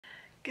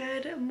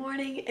Good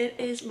morning. It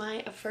is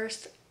my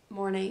first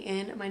morning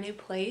in my new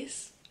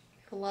place.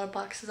 A lot of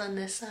boxes on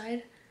this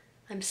side.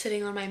 I'm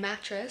sitting on my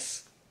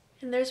mattress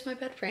and there's my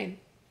bed frame.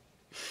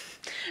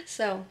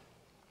 So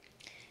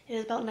it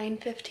is about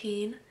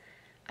 9:15.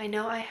 I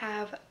know I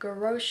have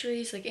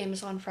groceries like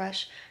Amazon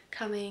Fresh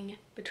coming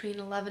between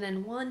 11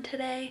 and 1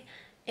 today,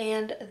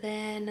 and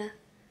then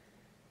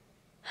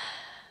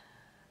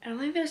I don't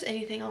think there's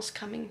anything else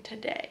coming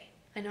today.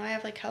 I know I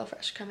have like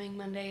HelloFresh coming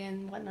Monday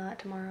and whatnot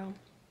tomorrow.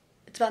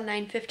 It's about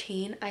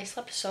 9:15. I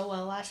slept so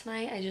well last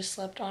night. I just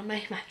slept on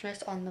my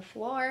mattress on the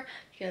floor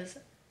because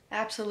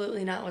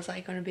absolutely not was I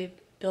going to be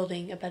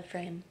building a bed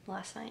frame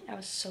last night. I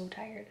was so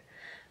tired.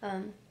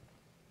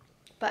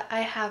 But I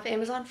have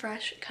Amazon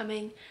Fresh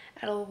coming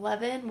at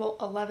 11, well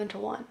 11 to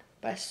 1,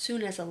 but as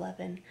soon as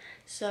 11.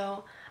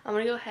 So I'm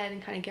gonna go ahead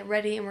and kind of get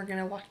ready and we're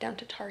gonna walk down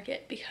to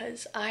Target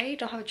because I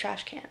don't have a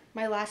trash can.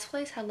 My last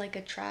place had like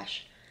a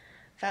trash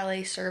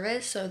valet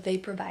service, so they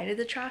provided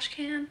the trash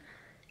can.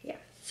 Yeah,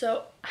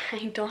 so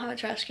I don't have a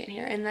trash can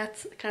here, and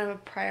that's kind of a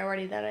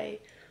priority that I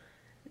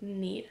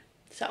need.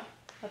 So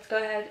let's go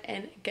ahead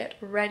and get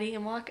ready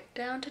and walk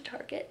down to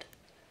Target.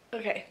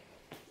 Okay,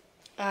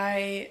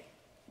 I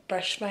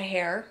brushed my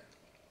hair,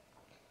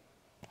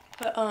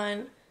 put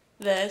on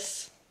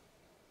this,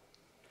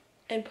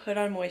 and put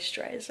on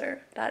moisturizer.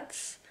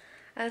 That's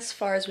as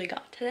far as we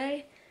got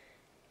today.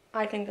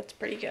 I think that's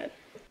pretty good.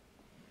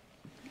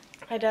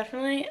 I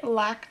definitely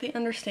lack the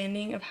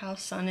understanding of how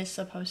sun is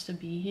supposed to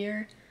be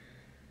here.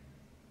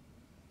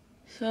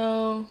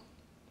 So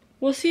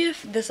we'll see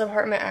if this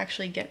apartment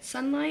actually gets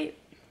sunlight.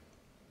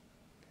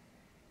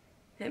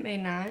 It may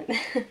not.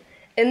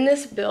 In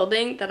this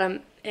building that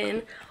I'm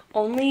in,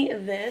 only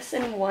this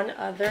and one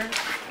other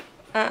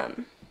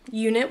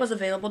unit was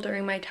available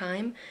during my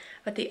time,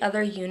 but the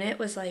other unit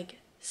was like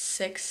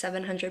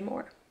 600-700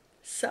 more.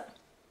 So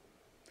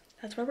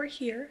that's why we're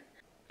here.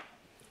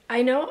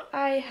 I know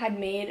I had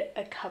made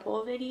a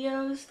couple of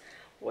videos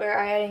where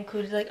I had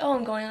included like, oh,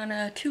 I'm going on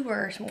a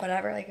tour or some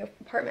whatever, like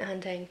apartment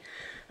hunting,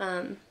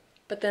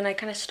 but then I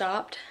kind of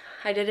stopped.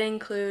 I didn't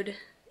include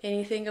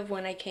anything of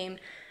when I came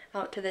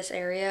out to this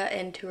area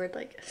and toured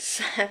like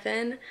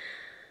 7.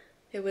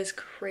 It was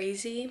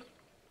crazy,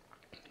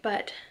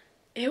 but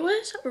it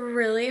was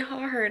really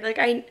hard. Like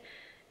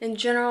in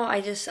general,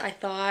 I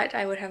thought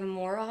I would have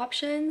more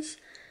options.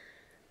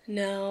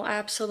 No,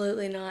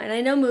 absolutely not. And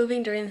I know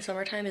moving during the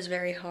summertime is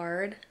very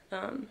hard,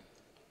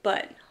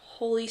 but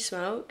holy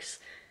smokes.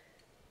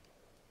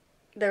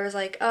 There was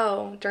like,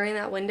 oh, during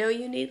that window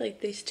you need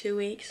like these 2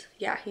 weeks.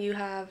 Yeah, you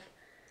have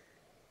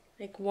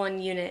like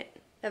 1 unit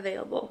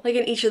available, like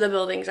in each of the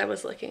buildings I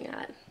was looking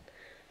at.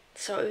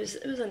 So it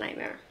was a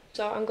nightmare.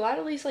 So I'm glad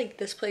at least like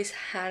this place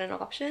had an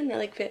option that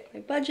like fit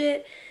my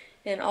budget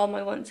and all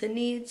my wants and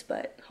needs,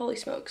 but holy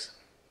smokes.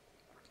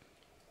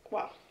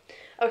 Wow.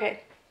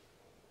 Okay.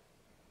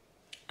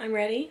 I'm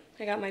ready.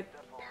 I got my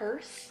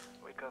purse.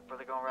 Wake up,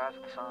 brother, gonna rise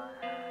with the sun.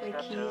 My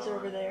keys are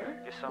over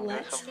there.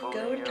 Let's go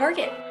to you.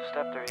 Target.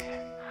 Step 3,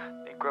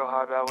 you grow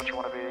hard about what you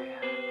want to be.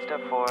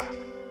 Step 4,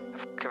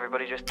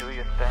 everybody just do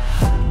your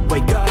thing.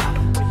 Wake up,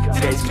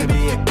 today's gonna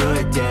be a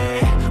good day.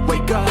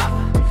 Wake up,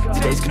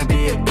 today's gonna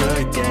be a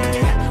good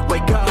day.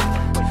 Wake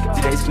up,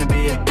 today's gonna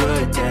be a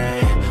good day.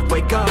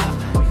 Wake up,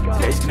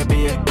 today's gonna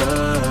be a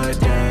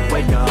good day.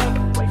 Wake up,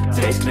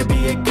 today's gonna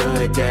be a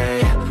good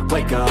day.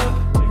 Wake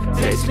up,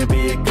 today's gonna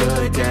be a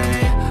good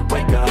day.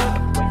 Wake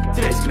up,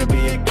 today's gonna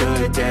be a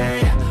good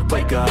day.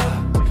 Wake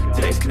up,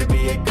 today's gonna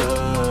be a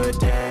good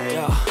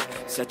day.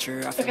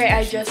 Okay,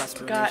 I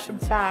just got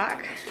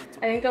back.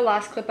 I think the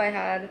last clip I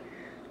had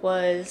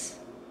was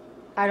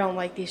I don't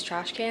like these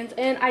trash cans,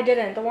 and I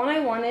didn't. The one I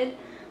wanted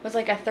was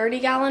like a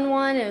 30-gallon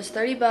one. It was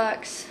 30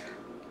 bucks.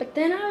 But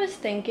then I was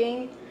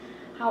thinking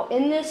how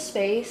in this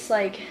space,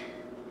 like,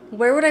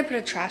 where would I put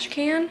a trash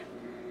can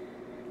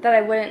that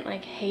I wouldn't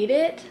like hate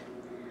it?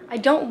 I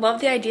don't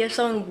love the idea of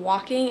someone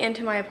walking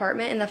into my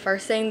apartment and the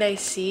first thing they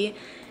see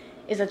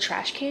is a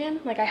trash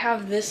can. Like, I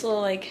have this little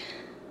like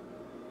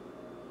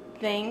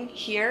thing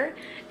here,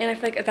 and I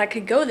feel like that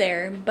could go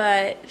there,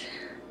 but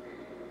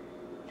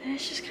then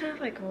it's just kind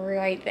of like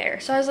right there.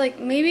 So I was like,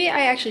 maybe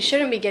I actually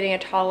shouldn't be getting a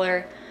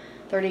taller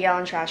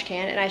 30-gallon trash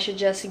can, and I should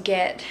just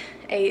get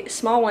a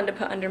small one to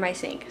put under my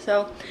sink.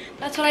 So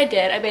that's what I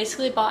did. I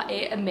basically bought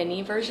a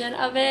mini version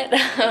of it.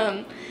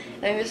 I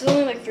think this is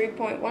only like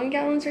 3.1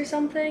 gallons or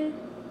something.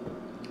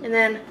 And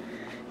then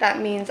that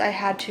means I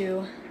had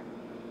to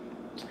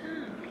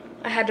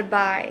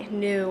buy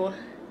new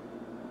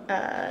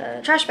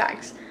trash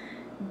bags.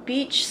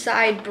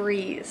 Beachside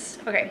Breeze.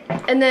 Okay,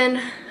 and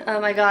then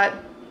I got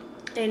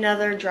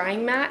another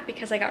drying mat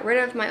because I got rid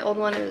of my old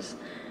one. It was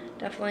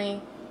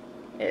definitely,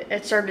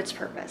 it served its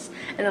purpose.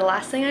 And the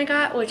last thing I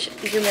got, which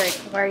you're gonna be like,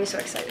 why are you so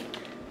excited?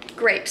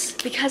 Grapes,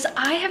 because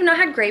I have not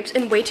had grapes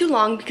in way too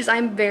long because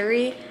I'm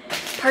very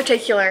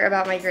particular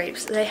about my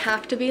grapes. They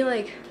have to be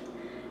like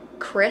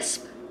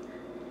crisp,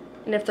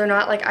 and if they're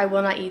not, like, I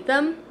will not eat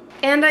them.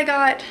 And I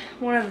got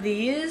one of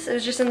these. It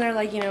was just in their,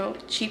 like, you know,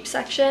 cheap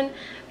section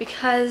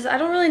because I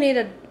don't really need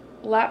a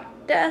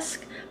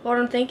desk. But what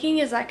I'm thinking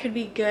is that could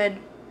be good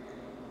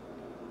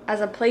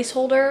as a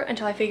placeholder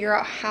until I figure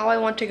out how I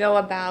want to go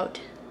about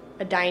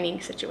a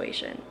dining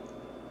situation.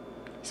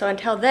 So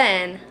until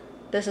then,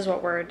 this is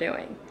what we're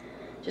doing.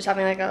 Just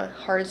having like a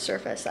hard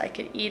surface that I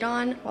could eat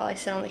on while I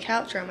sit on the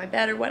couch or on my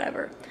bed or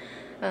whatever.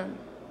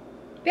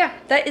 Yeah,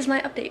 that is my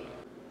update.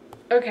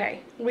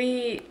 Okay,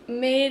 we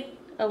made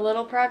a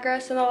little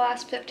progress in the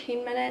last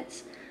 15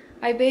 minutes.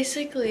 I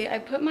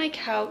put my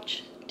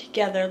couch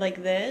together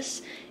like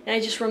this, and I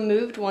just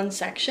removed one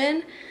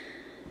section.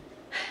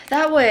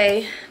 That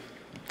way,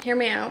 hear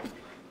me out,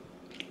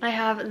 I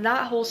have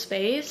that whole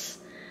space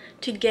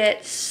to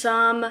get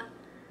some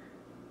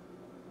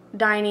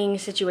dining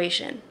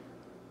situation,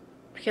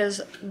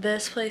 because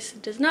this place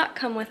does not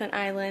come with an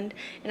island,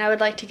 and I would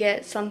like to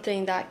get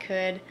something that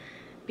could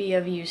be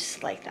of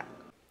use like that.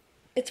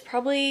 It's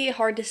probably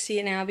hard to see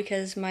it now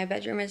because my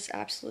bedroom is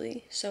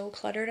absolutely so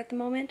cluttered at the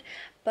moment,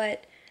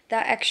 but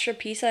that extra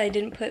piece that I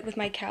didn't put with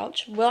my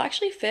couch will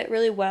actually fit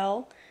really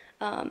well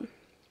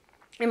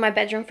in my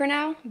bedroom for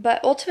now.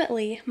 But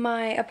ultimately,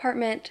 my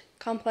apartment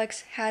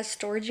complex has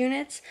storage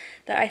units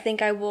that I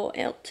think I will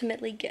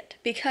ultimately get,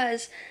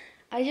 because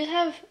I just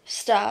have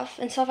stuff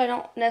I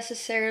don't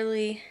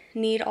necessarily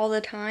need all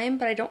the time,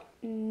 but I don't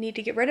need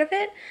to get rid of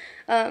it.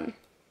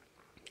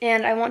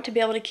 And I want to be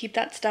able to keep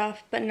that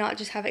stuff, but not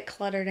just have it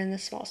cluttered in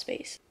this small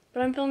space.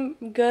 But I'm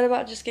feeling good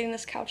about just getting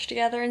this couch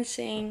together and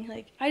seeing,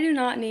 like, I do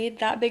not need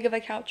that big of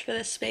a couch for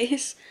this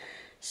space.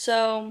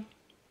 So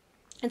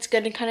it's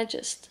good to kind of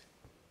just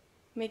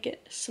make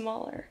it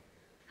smaller.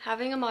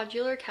 Having a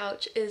modular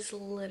couch is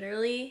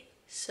literally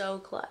so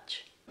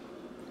clutch.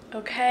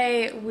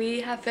 Okay,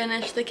 we have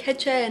finished the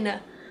kitchen.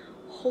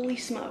 Holy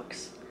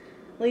smokes.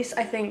 At least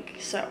I think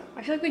so.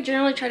 I feel like we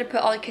generally try to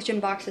put all the kitchen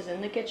boxes in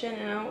the kitchen,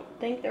 and I don't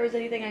think there was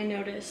anything I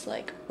noticed,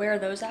 like, where are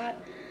those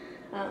at?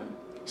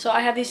 So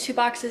I have these two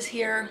boxes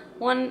here.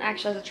 One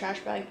actually has a trash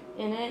bag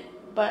in it,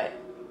 but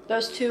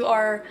those two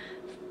are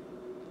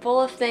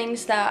full of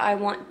things that I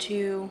want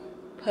to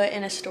put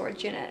in a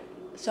storage unit.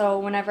 So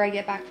whenever I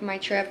get back from my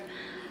trip,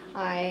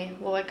 I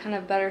will like kind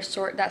of better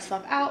sort that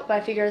stuff out, but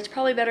I figure it's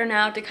probably better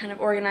now to kind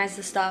of organize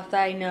the stuff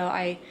that I know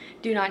I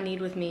do not need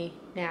with me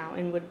now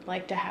and would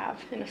like to have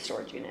in a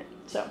storage unit.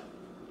 So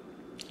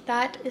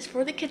that is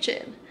for the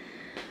kitchen.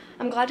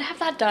 I'm glad to have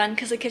that done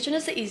because the kitchen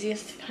is the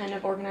easiest to kind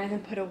of organize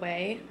and put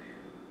away.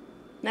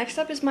 Next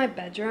up is my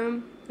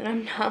bedroom, and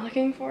I'm not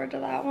looking forward to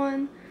that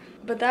one.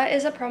 But that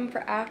is a problem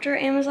for after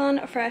Amazon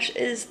Fresh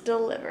is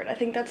delivered. I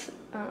think that's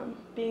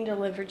being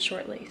delivered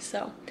shortly,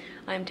 so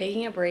I'm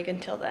taking a break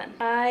until then.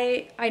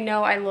 I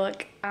know I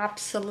look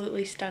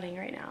absolutely stunning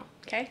right now,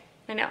 okay?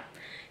 I know.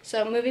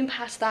 So moving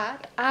past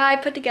that, I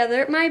put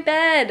together my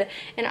bed,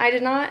 and I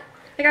did not,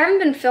 like, I haven't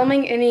been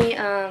filming any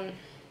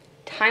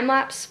time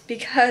lapse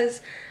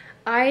because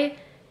I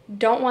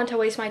don't want to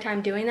waste my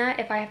time doing that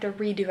if I have to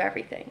redo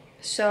everything.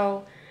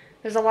 So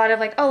there's a lot of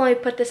like, oh, let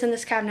me put this in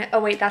this cabinet. Oh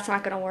wait, that's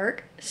not gonna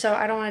work. So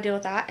I don't wanna deal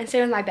with that. And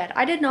same with my bed.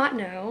 I did not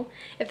know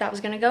if that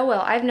was gonna go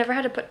well. I've never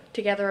had to put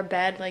together a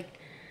bed, like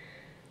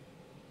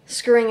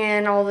screwing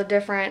in all the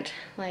different,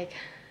 like,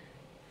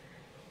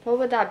 what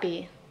would that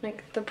be?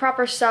 Like the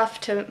proper stuff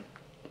to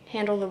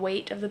handle the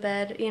weight of the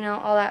bed, you know,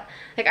 all that.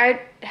 Like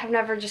I have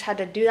never just had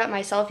to do that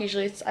myself.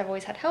 Usually I've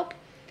always had help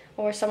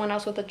or someone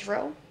else with a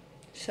drill.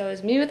 So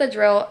it's me with a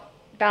drill,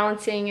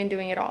 balancing and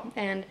doing it all.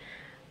 And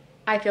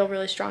I feel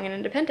really strong and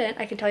independent,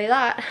 I can tell you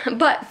that,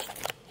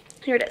 but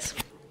here it is.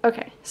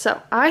 Okay, so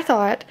I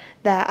thought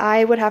that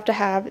I would have to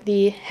have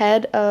the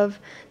head of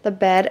the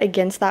bed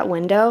against that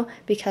window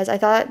because I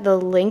thought the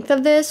length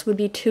of this would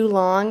be too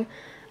long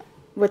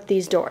with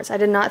these doors. I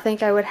did not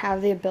think I would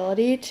have the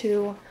ability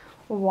to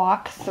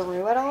walk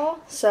through it all,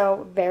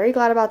 so very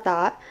glad about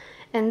that.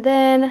 And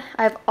then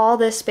I have all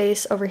this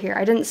space over here.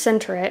 I didn't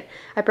center it.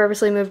 I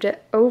purposely moved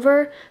it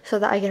over so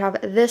that I could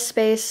have this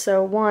space.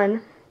 So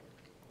one,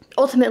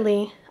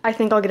 ultimately, I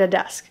think I'll get a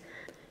desk.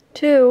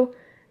 Two,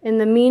 in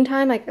the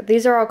meantime, like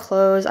these are all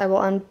clothes. I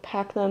will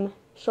unpack them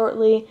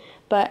shortly,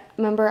 but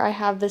remember I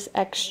have this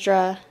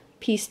extra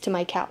piece to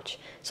my couch.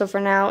 So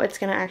for now, it's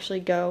gonna actually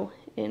go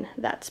in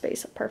that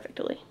space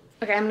perfectly.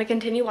 Okay, I'm gonna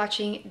continue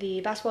watching the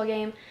basketball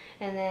game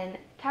and then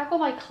tackle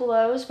my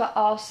clothes, but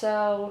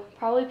also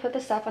probably put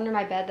the stuff under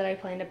my bed that I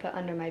plan to put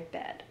under my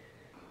bed.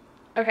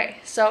 Okay,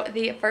 so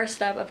the first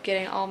step of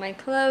getting all my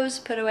clothes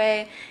put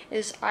away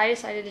is I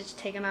decided to just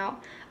take them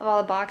out of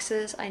all the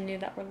boxes I knew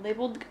that were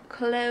labeled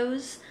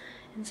clothes.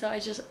 And so I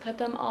just put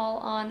them all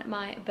on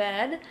my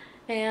bed.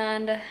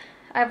 And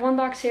I have one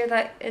box here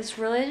that is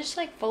really just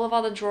like full of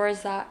all the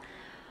drawers that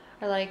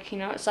are like, you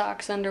know,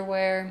 socks,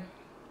 underwear,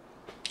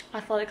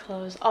 athletic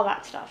clothes, all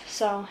that stuff.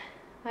 So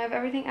I have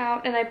everything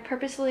out, and I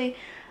purposely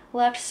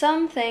left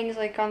some things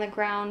like on the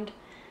ground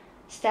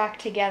stacked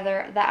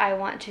together that I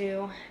want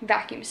to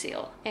vacuum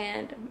seal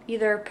and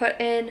either put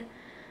in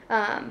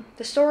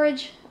the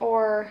storage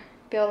or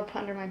be able to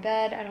put under my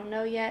bed. I don't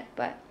know yet,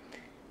 but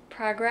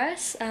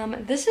progress.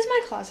 This is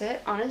my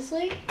closet,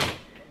 honestly.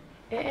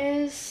 It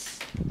is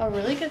a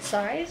really good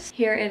size.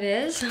 Here it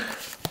is.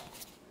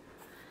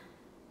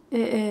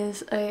 It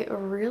is a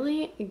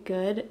really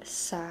good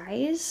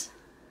size.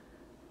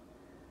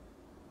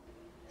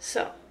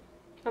 So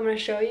I'm gonna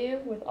show you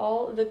with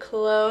all the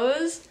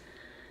clothes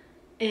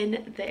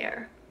in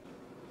there.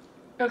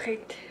 Okay,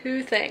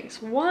 two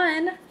things.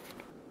 One,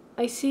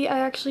 I see I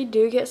actually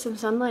do get some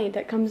sunlight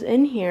that comes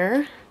in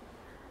here.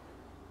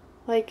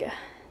 Like,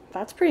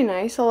 that's pretty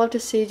nice. I'll love to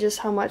see just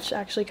how much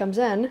actually comes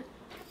in.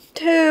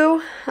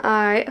 Two,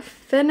 I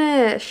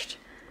finished.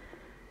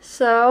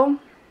 So,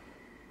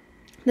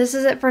 this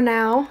is it for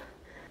now.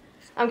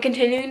 I'm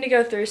continuing to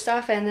go through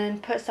stuff and then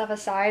put stuff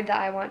aside that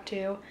I want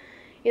to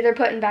either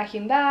put in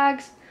vacuum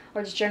bags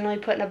or just generally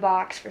put in a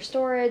box for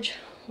storage,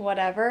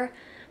 whatever.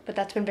 But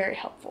that's been very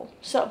helpful.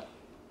 So,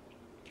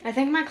 I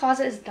think my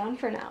closet is done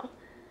for now.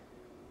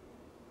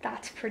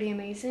 That's pretty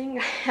amazing.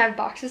 I have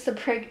boxes to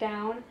break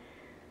down,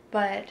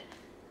 but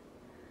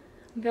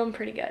I'm feeling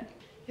pretty good.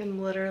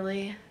 I'm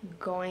literally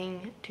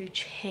going to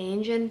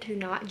change into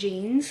not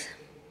jeans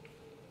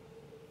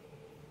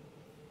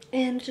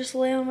and just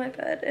lay on my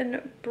bed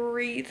and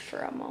breathe for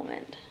a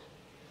moment.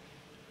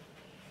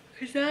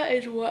 Because that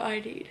is what I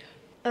need.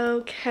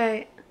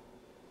 Okay.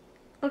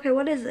 Okay,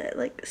 what is it?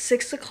 Like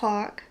 6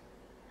 o'clock.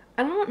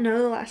 I don't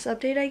know the last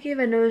update I gave.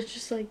 I know it's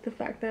just like the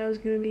fact that I was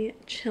going to be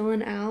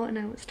chilling out and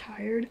I was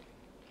tired.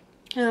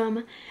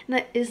 And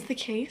that is the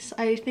case.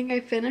 I think I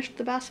finished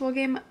the basketball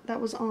game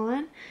that was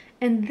on.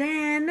 And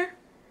then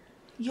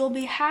you'll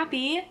be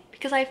happy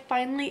because I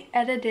finally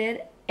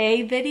edited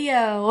a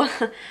video.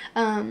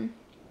 I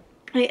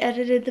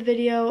edited the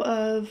video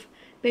of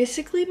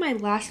basically my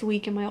last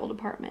week in my old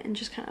apartment and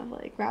just kind of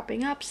like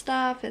wrapping up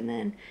stuff and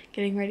then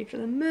getting ready for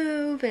the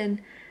move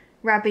and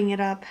wrapping it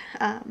up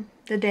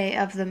the day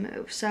of the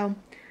move. So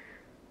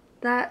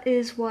that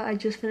is what I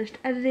just finished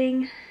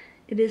editing.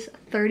 It is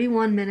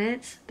 31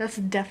 minutes. That's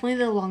definitely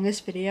the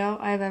longest video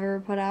I've ever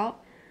put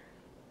out,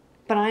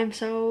 but I'm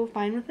so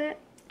fine with it.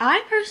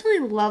 I personally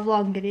love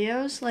long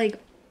videos. Like,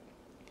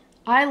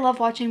 I love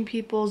watching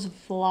people's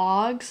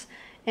vlogs,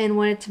 and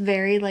when it's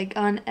very like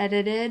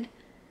unedited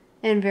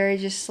and very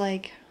just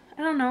like,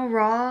 I don't know,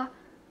 raw,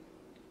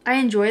 I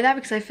enjoy that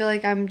because I feel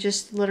like I'm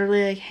just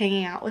literally like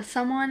hanging out with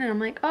someone and I'm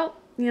like, oh,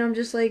 you know, I'm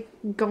just like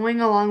going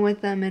along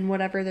with them in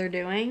whatever they're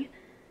doing.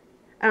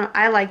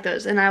 I like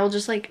those, and I will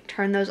just like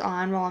turn those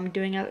on while I'm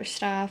doing other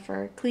stuff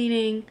or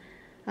cleaning,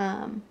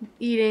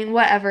 eating,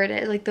 whatever it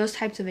is. Like those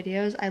types of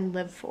videos I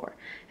live for.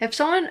 If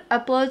someone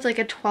uploads like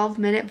a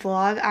 12-minute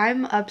vlog,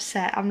 I'm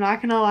upset. I'm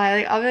not gonna lie.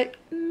 Like, I'll be like,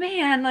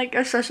 man, like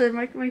especially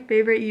like my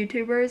favorite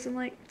YouTubers, I'm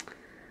like,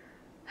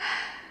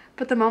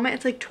 but the moment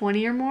it's like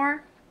 20 or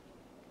more,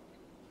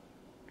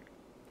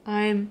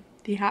 I'm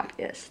the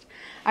happiest.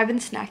 I've been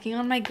snacking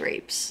on my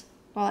grapes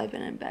while I've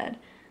been in bed.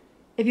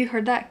 If you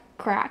heard that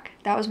crack,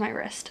 that was my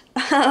wrist.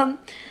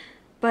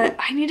 But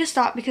I need to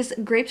stop because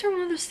grapes are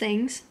one of those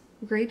things.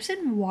 Grapes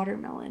and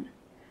watermelon.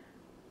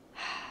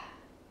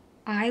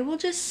 I will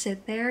just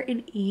sit there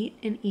and eat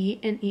and eat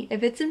and eat.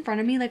 If it's in front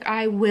of me, like,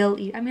 I will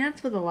eat. I mean,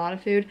 that's with a lot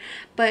of food,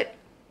 but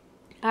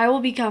I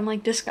will become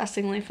like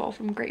disgustingly full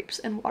from grapes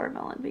and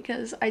watermelon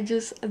because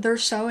they're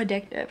so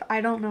addictive.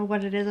 I don't know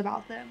what it is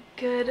about them.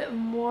 Good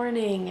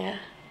morning.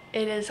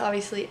 It is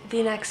obviously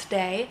the next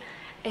day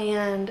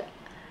and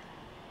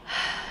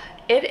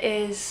it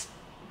is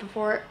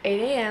before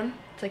 8 a.m.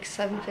 It's like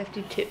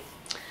 7:52.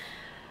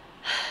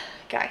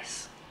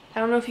 Guys, I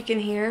don't know if you can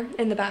hear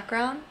in the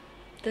background.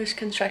 There's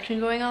construction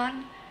going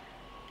on.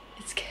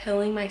 It's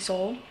killing my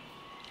soul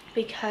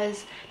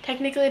because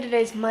technically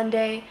today's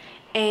Monday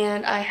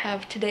and I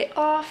have today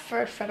off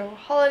for a federal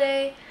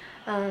holiday.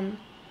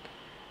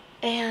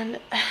 And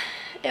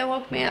it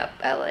woke me up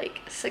at like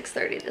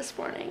 6:30 this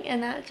morning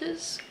and that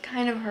just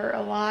kind of hurt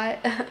a lot.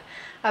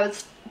 I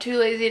was too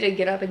lazy to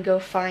get up and go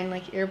find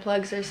like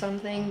earplugs or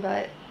something,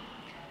 but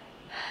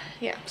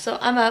yeah, so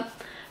I'm up.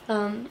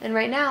 And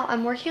right now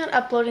I'm working on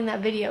uploading that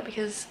video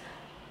because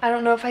I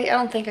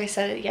don't think I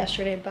said it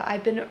yesterday, but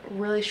I've been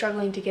really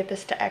struggling to get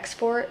this to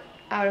export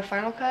out of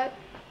Final Cut.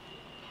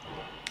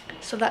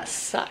 So that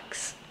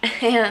sucks.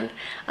 And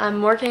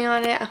I'm working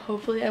on it.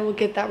 Hopefully I will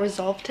get that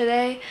resolved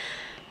today.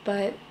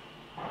 But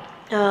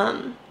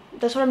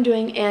that's what I'm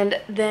doing. And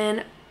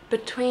then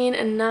between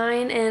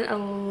 9 and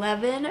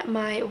 11,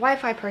 my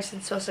Wi-Fi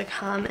person's supposed to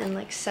come and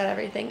like set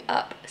everything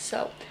up.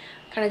 So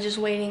kind of just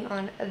waiting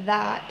on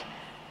that.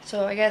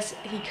 So I guess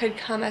he could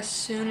come as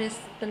soon as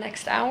the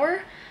next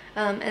hour.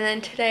 And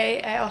then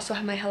today I also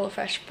have my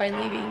HelloFresh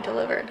finally being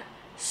delivered.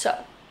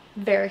 So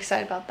very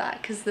excited about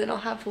that because then I'll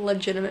have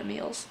legitimate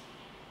meals.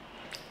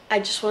 I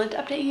just wanted to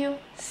update you,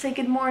 say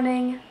good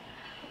morning.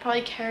 I'll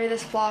probably carry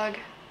this vlog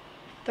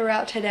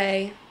throughout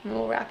today and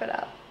we'll wrap it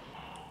up.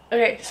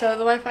 Okay, so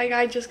the Wi-Fi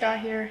guy just got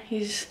here.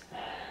 He's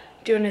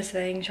doing his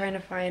thing, trying to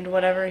find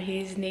whatever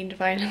he's needing to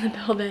find in the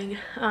building.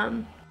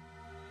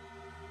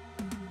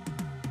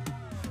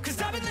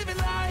 Cause I've been living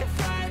life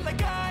right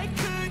like I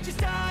could just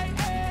die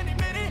any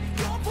minute.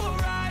 Going for a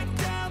ride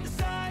down the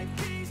side,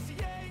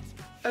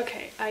 PCH.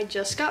 Okay, I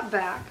just got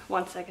back.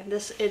 One second,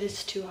 it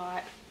is too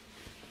hot.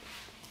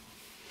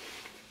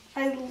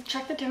 I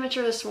checked the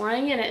temperature this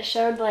morning and it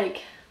showed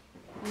like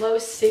low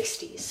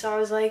 60s. So I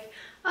was like,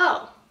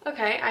 oh,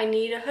 okay, I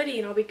need a hoodie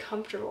and I'll be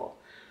comfortable.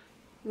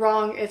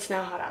 Wrong, it's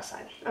now hot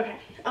outside. Okay,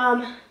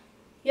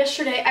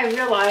 yesterday I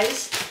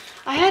realized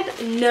I had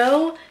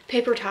no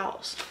paper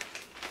towels.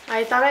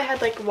 I thought I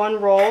had like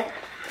one roll,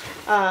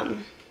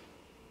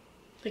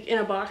 like in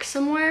a box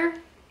somewhere.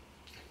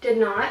 Did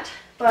not,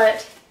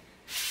 but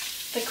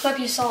the clip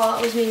you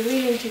saw was me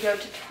leaving to go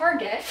to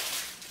Target.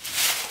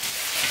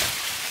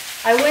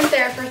 I went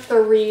there for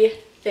 3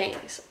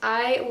 things.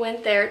 I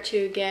went there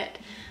to get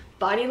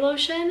body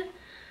lotion,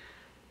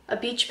 a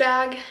beach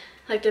bag,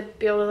 like to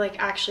be able to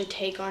like actually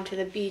take onto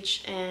the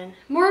beach, and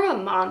more of a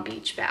mom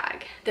beach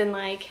bag than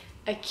like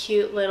a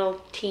cute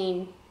little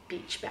teen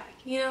beach bag.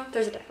 You know,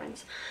 there's a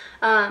difference.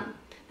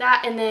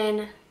 That, and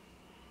then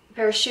a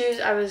pair of shoes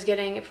I was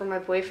getting for my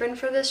boyfriend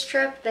for this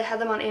trip. They had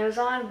them on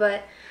Amazon,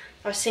 but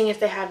I was seeing if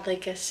they had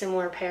like a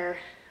similar pair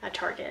at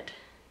Target.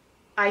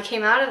 I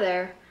came out of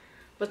there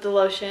with the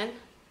lotion,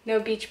 no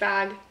beach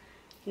bag,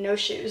 no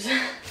shoes.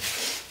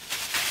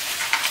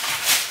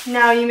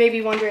 Now you may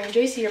be wondering,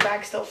 JC, your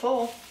bag's still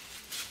full.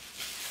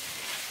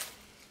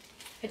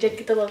 I did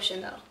get the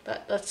lotion though,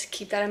 but let's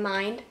keep that in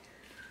mind.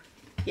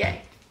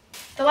 Yay.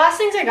 The last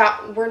things I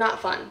got were not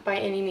fun by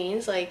any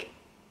means, like,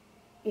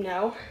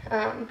 no.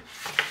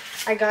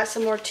 I got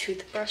some more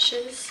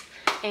toothbrushes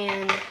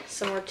and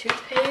some more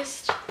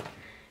toothpaste.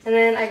 And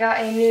then I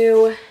got a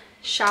new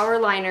shower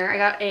liner. I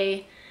got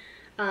a,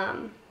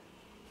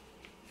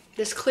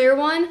 this clear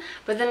one,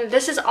 but then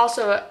this is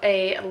also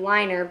a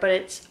liner, but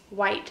it's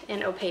white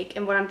and opaque.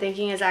 And what I'm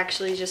thinking is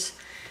actually just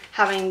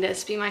having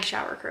this be my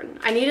shower curtain.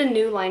 I need a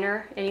new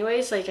liner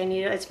anyways, like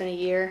it's been a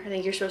year. I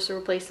think you're supposed to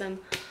replace them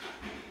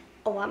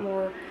a lot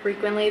more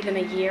frequently than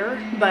a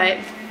year, but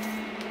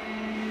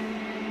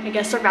I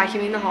guess they're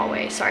vacuuming the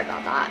hallway. Sorry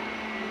about that.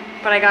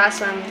 But I got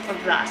some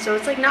of that, so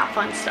it's like not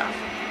fun stuff.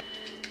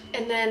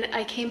 And then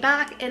I came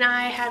back and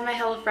I had my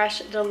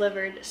HelloFresh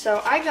delivered.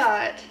 So I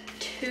got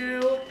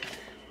 2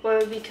 what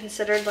would be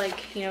considered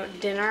like, you know,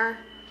 dinner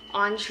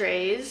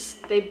entrees.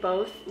 They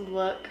both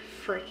look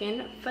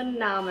freaking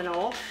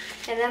phenomenal.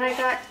 And then I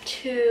got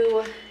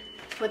 2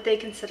 what they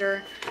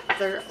consider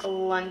their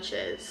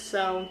lunches.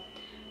 So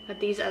got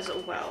these as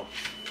well.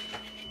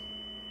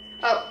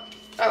 Oh.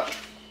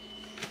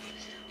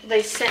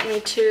 They sent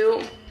me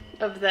 2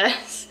 of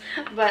this,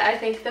 but I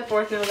think the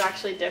 4th meal is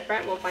actually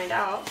different. We'll find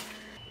out.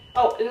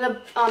 Oh, and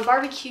the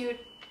barbecue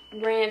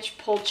ranch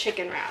pulled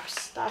chicken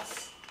wraps.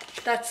 That's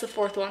the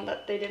 4th one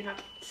that they didn't have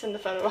to send the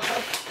photo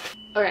of.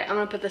 Alright, I'm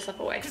gonna put this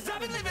stuff away.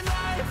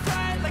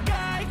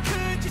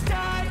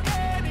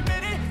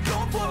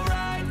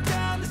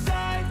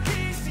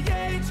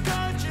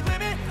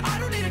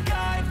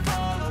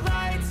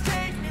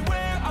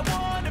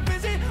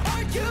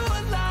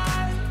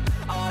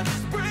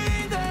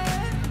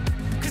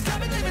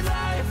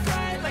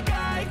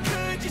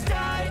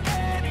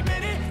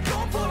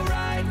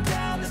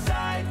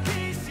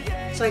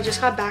 So I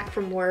just got back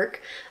from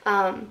work.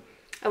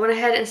 I went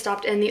ahead and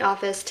stopped in the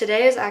office.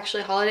 Today is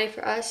actually a holiday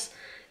for us.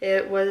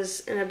 It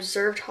was an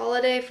observed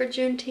holiday for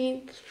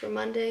Juneteenth, for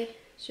Monday,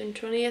 June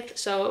 20th.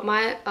 So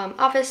my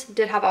office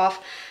did have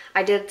off.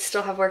 I did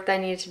still have work that I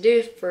needed to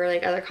do for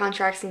like other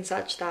contracts and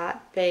such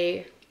that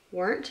they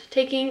weren't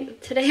taking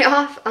today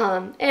off.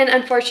 And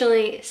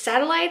unfortunately,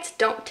 satellites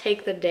don't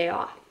take the day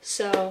off.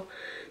 So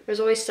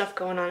there's always stuff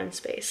going on in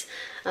space.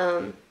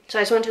 So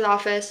I just went to the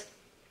office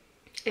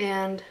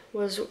and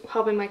was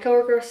helping my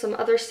coworker with some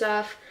other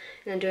stuff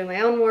and then doing my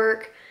own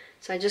work.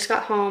 So I just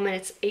got home and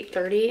it's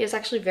 8:30. It's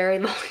actually a very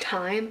long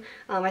time.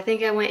 I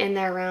think I went in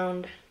there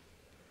around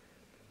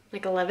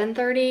like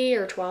 11:30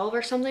 or 12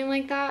 or something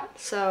like that.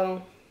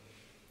 So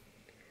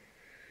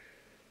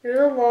it was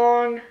a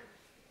long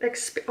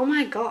oh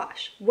my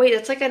gosh. Wait,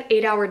 that's like an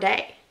 8-hour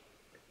day.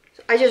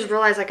 I just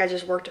realized like I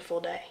just worked a full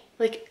day.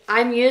 Like,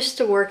 I'm used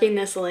to working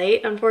this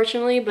late,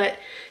 unfortunately, but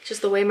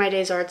just the way my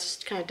days are,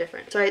 it's kind of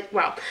different. So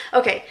wow.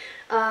 Okay.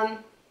 I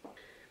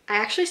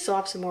actually still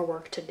have some more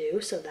work to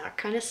do, so that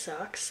kind of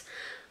sucks.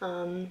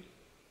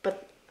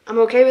 But I'm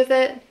okay with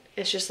it.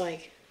 It's just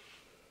like,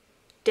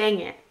 dang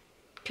it.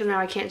 Because now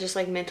I can't just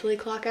like mentally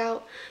clock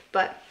out.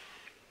 But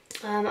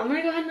I'm going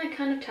to go ahead and like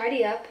kind of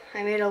tidy up.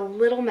 I made a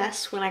little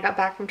mess when I got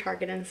back from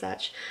Target and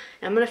such.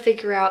 And I'm going to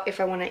figure out if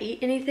I want to eat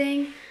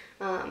anything.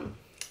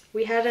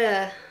 We had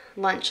a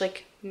lunch,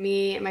 like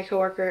me and my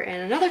coworker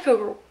and another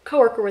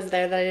coworker was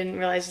there that I didn't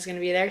realize was going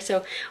to be there.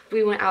 So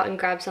we went out and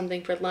grabbed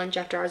something for lunch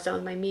after I was done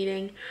with my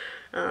meeting.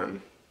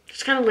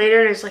 It's kind of later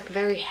and it's like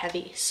very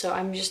heavy. So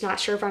I'm just not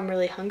sure if I'm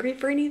really hungry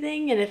for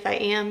anything. And if I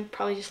am,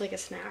 probably just like a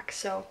snack.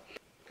 So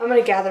I'm going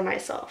to gather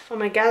myself. I'm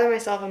going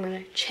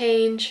to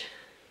change,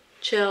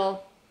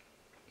 chill,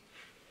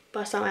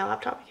 bust out my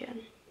laptop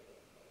again.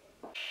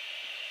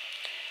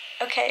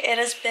 Okay, it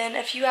has been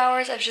a few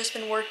hours. I've just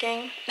been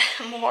working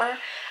more.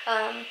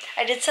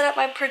 I did set up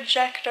my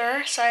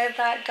projector, so I have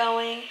that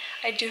going.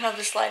 I do have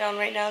this light on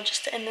right now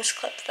just to end this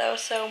clip though,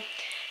 so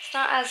it's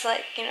not as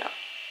like, you know,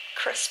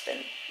 crisp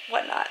and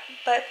whatnot.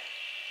 But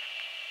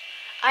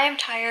I am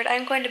tired.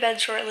 I'm going to bed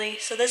shortly,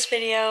 so this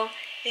video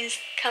is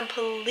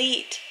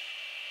complete.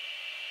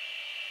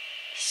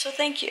 So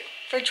thank you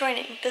for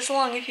joining this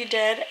long if you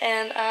did,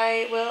 and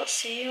I will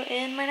see you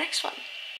in my next one.